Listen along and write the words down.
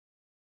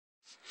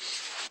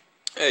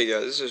Hey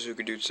guys, this is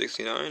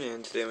Hookah69,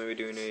 and today I'm going to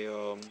be doing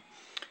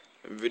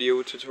a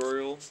video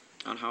tutorial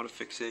on how to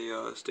fix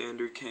a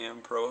standard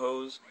cam pro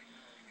hose.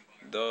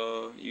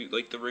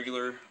 Like the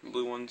regular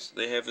blue ones,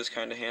 they have this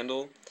kind of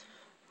handle,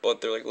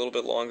 but they're like a little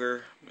bit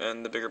longer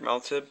and the bigger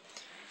mouth tip.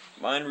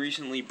 Mine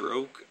recently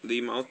broke.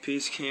 The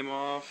mouthpiece came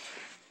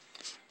off,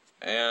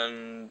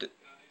 and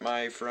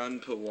my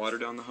friend put water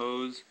down the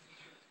hose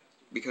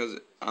because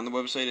on the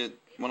website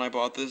when I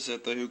bought this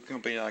at the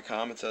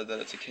hookahcompany.com, it said that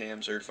it's a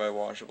cam certified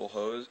washable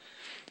hose.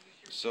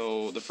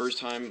 So the first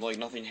time, like,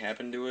 nothing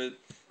happened to it,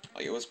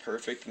 like, it was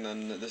perfect, and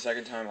then the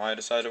second time I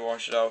decided to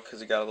wash it out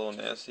because it got a little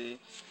nasty,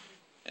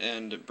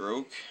 and it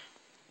broke.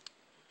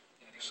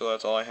 So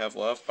that's all I have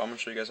left, but I'm going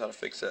to show you guys how to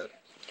fix that.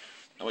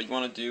 Now what you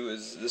want to do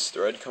is, this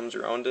thread comes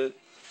around it,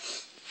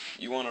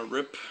 you want to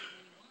rip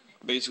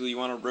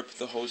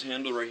the hose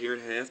handle right here in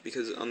half,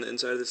 because on the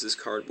inside of this is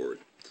cardboard.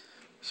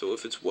 So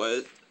if it's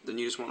wet, then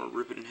you just want to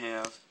rip it in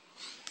half,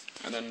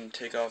 and then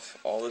take off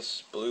all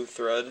this blue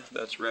thread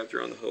that's wrapped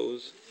around the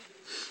hose.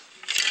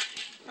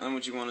 And then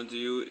what you want to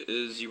do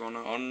is you want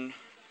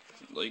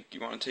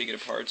to take it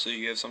apart so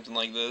you have something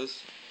like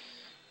this.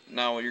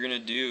 Now what you're going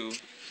to do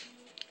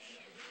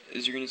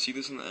is you're going to see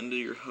this on the end of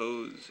your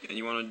hose, and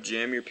you want to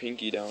jam your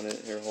pinky down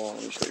it. Here, hold on,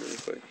 let me show you really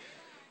quick.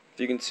 If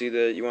you can see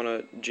that, you want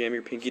to jam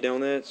your pinky down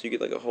that so you get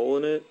like a hole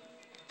in it.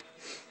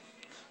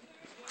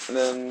 And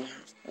then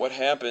what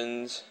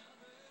happens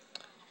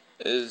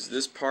is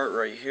this part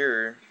right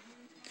here,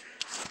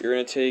 you're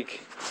going to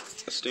take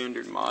a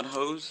standard mod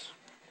hose,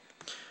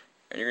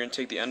 and you're going to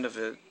take the end of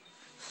it.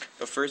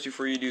 But first,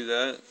 before you do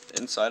that,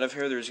 inside of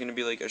here, there's going to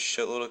be like a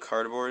shitload of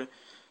cardboard.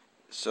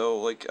 So,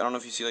 like, I don't know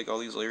if you see like all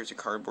these layers of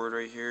cardboard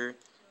right here,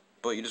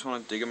 but you just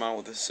want to dig them out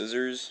with the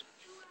scissors.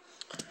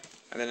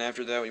 And then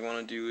after that, what you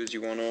want to do is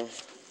you want to,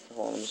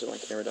 hold on, let me set my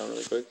camera down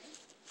really quick.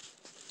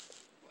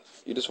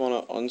 You just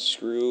want to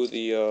unscrew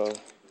the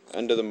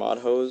end of the mod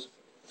hose,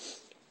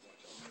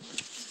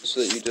 so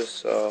that you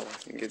just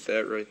get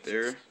that right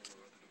there.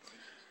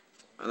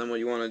 And then what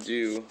you want to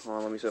do, hold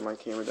on, let me set my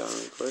camera down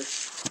really quick.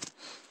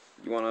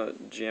 You want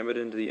to jam it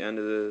into the end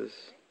of this.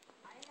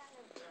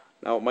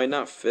 Now it might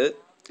not fit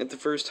at the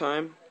first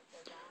time,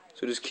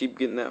 so just keep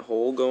getting that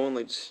hole going.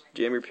 Like, just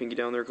jam your pinky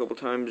down there a couple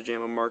times,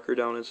 jam a marker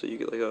down it so you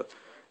get like a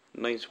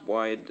nice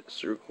wide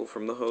circle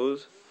from the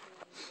hose.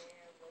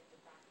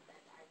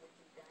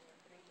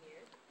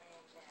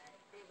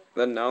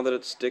 Then now that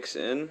it sticks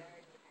in,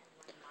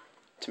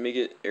 to make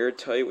it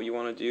airtight, what you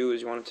want to do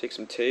is you want to take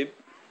some tape,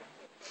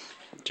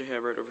 which I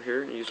have right over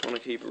here, and you just want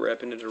to keep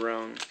wrapping it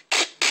around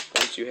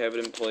once you have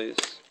it in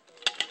place.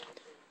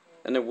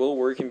 And it will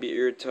work and be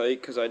airtight,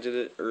 because I did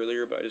it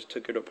earlier, but I just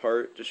took it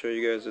apart to show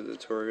you guys the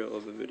tutorial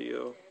of the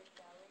video.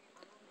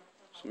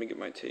 So let me get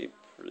my tape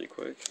really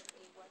quick.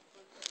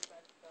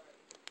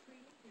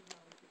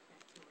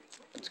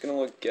 It's going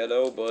to look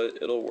ghetto, but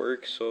it'll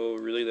work, so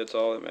really that's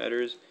all that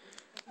matters.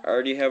 I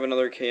already have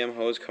another KM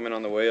hose coming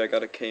on the way. I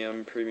got a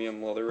KM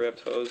premium leather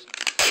wrapped hose.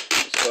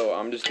 So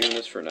I'm just doing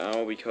this for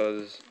now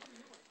because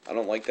I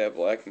don't like that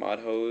black mod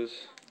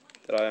hose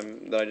that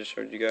I just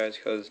showed you guys,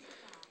 because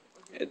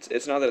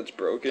it's not that it's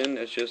broken,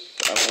 it's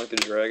just I don't like the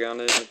drag on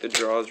it. Like, the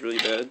draw is really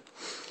bad.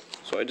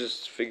 So I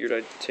just figured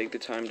I'd take the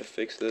time to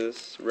fix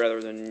this rather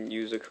than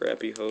use a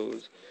crappy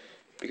hose.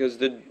 Because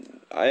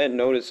I had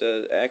noticed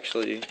that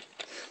actually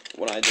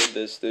when I did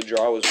this, the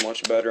draw was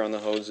much better on the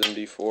hose than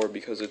before,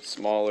 because it's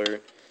smaller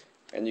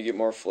and you get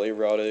more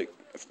flavor out of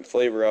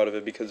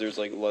it because there's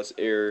like less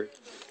air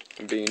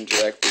being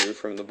dragged through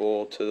from the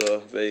bowl to the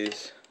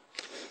vase.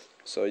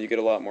 So you get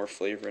a lot more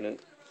flavor in it.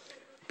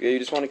 But yeah, you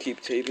just want to keep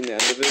taping the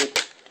end of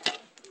it.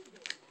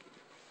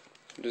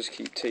 Just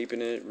keep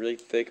taping it really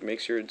thick.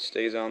 Make sure it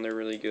stays on there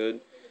really good,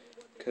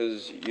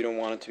 because you don't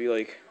want it to be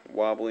like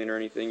wobbling or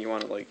anything. You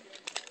want it like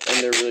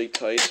in there really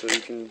tight so you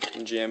can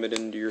jam it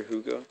into your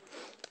hookah.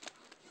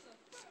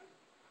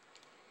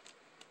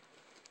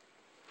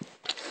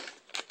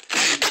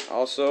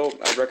 Also,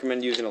 I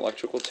recommend using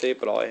electrical tape,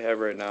 but all I have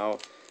right now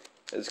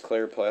is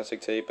clear plastic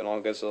tape, and I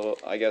guess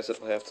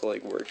it'll have to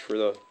like work for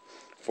the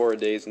 4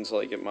 days until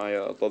I get my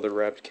leather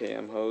wrapped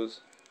KM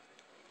hose,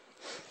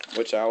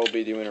 which I will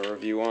be doing a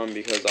review on,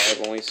 because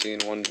I've only seen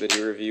one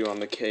video review on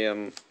the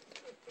KM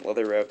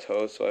leather wrapped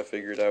hose, so I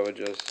figured I would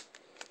just,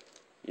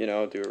 do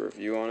a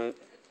review on it.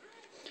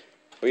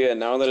 But yeah,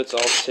 now that it's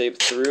all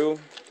taped through,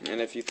 and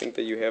if you think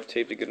that you have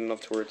taped it good enough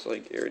to where it's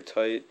like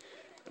airtight,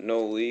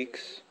 no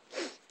leaks,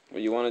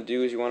 what you want to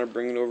do is you want to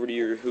bring it over to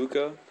your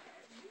hookah.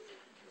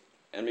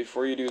 And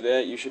before you do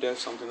that, you should have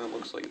something that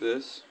looks like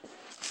this.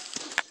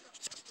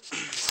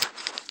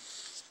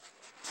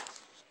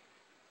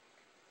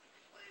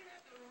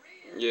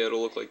 Yeah,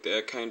 it'll look like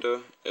that,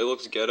 kinda. It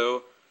looks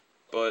ghetto,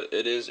 but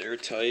it is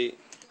airtight.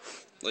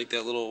 Like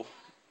that little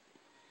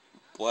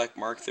black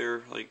mark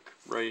there, like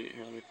right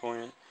here, let me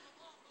point it.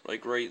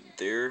 Like right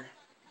there.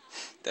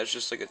 That's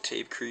just like a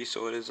tape crease,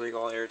 so it is like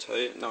all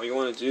airtight. Now what you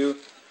want to do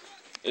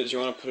is you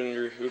want to put in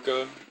your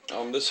hookah.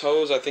 This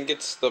hose, I think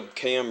it's the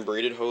KM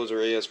Braided hose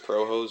or AS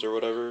Pro hose or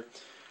whatever.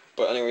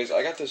 But anyways,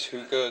 I got this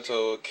hookah. It's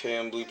a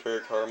KM Blue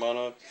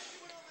Paracarbon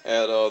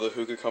at the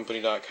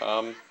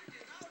hookahcompany.com.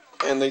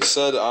 And they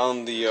said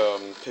on the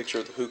picture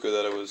of the hookah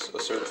that it was a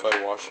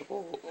certified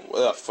washable.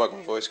 Fuck,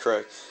 my voice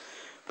cracked.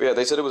 But yeah,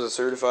 they said it was a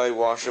certified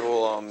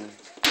washable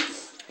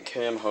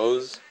KM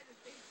hose.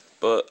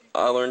 But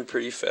I learned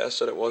pretty fast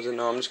that it wasn't.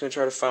 Now I'm just gonna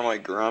try to find my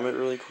grommet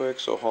really quick.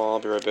 So hold on, I'll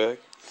be right back.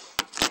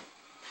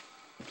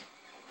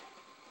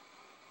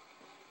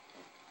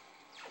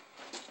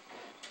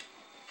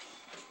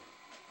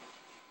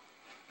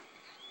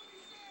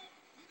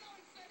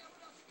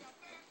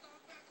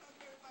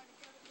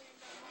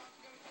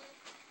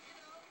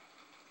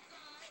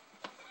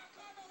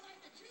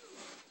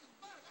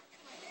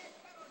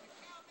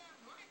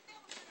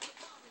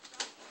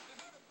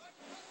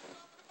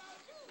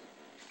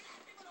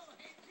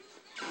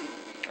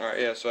 Alright,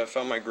 yeah, so I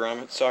found my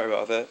grommet. Sorry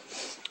about that.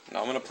 Now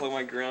I'm going to plug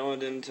my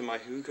grommet into my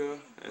hookah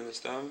and the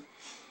stem,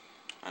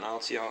 and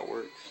I'll see how it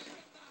works.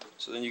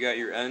 So then you got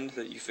your end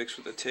that you fix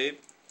with the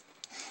tape,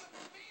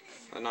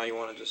 and now you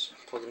want to just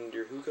plug it into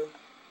your hookah.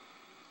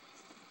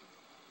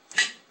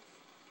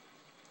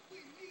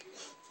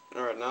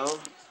 Alright, now,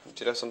 you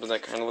should have something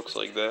that kind of looks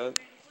like that.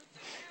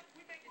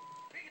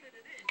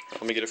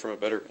 Let me get it from a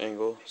better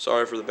angle.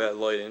 Sorry for the bad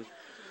lighting.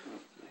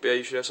 But yeah,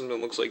 you should have something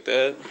that looks like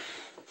that.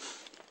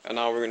 And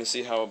now we're going to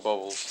see how it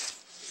bubbles.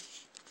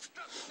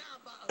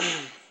 I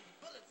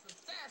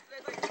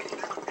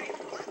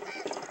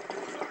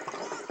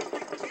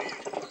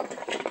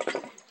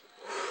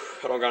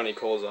don't got any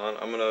coals on.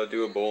 I'm going to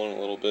do a bowl in a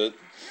little bit.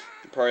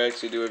 Probably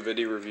actually do a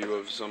video review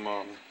of some,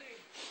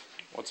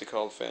 what's it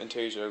called?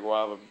 Fantasia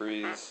Guava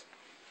Breeze.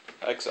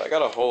 Actually, I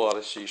got a whole lot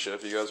of shisha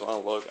if you guys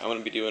want to look. I'm going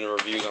to be doing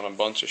reviews on a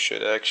bunch of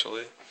shit,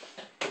 actually.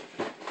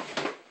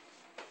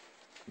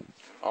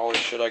 All the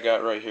shit I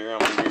got right here, I'm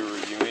going to be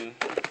reviewing.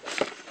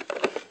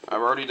 I've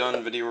already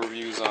done video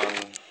reviews on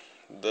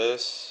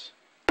this,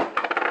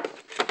 I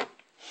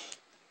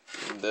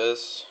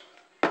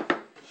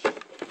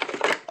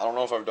don't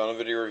know if I've done a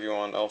video review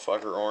on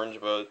Elfucker Orange,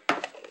 but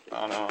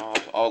I don't know,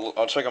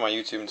 I'll check on my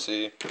YouTube and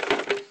see.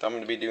 I'm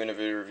going to be doing a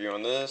video review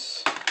on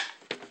this,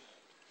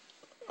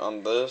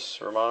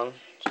 Ramon,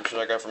 some shit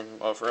I got from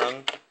a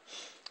friend,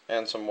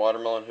 and some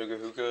watermelon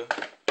hookah,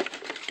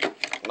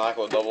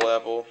 Nakla double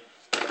apple,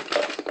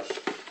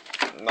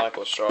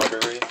 Nakla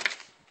strawberry,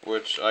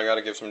 which I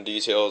gotta give some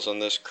details on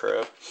this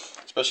crap,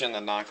 especially on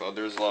the Nakla.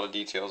 There's a lot of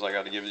details I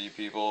gotta give to you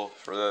people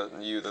for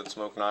you that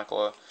smoke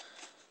Nakla.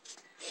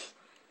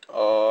 I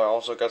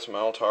also got some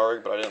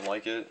Altarg, but I didn't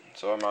like it,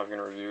 so I'm not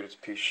gonna review it. It's a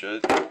piece of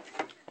shit.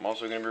 I'm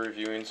also gonna be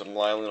reviewing some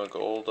Lila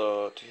Gold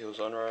Tequila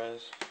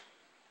Sunrise,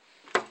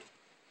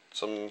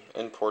 some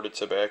imported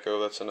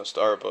tobacco that's in a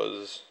Star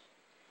Buzz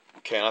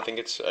can. I think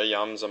it's a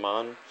Yam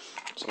Zaman,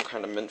 some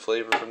kind of mint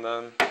flavor from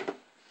them,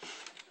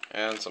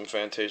 and some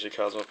Fantasia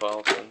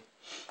Cosmopolitan.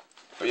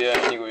 But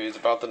yeah, anyways,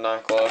 about the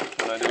Nakla,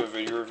 when I do a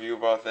video review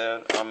about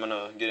that, I'm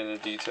gonna get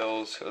into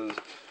details, because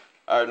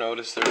I've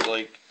noticed there's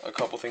like a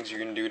couple things you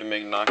can do to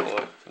make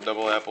Nakla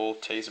double apple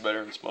taste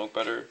better and smoke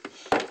better.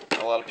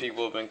 A lot of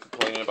people have been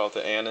complaining about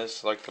the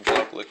anise, like the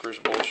black licorice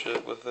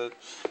bullshit with it.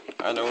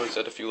 I noticed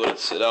that if you let it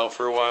sit out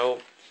for a while,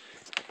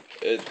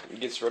 it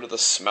gets rid of the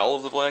smell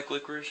of the black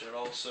licorice, and it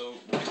also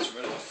gets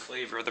rid of the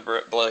flavor of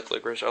the black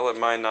licorice. I let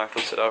my Nakla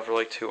sit out for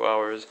like 2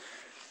 hours,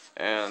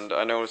 and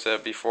I noticed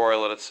that before I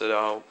let it sit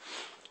out,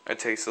 I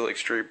tasted like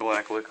straight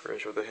black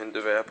licorice with a hint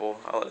of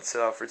apple. I let it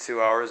sit out for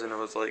 2 hours and it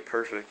was like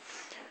perfect.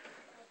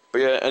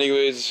 But yeah,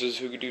 anyways, this is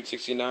Hookah Dude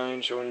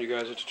 69 showing you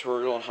guys a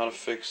tutorial on how to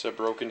fix a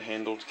broken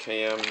handled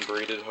KM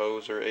braided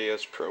hose or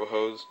AS Pro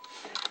hose.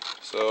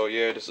 So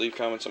yeah, just leave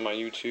comments on my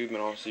YouTube and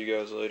I'll see you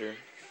guys later.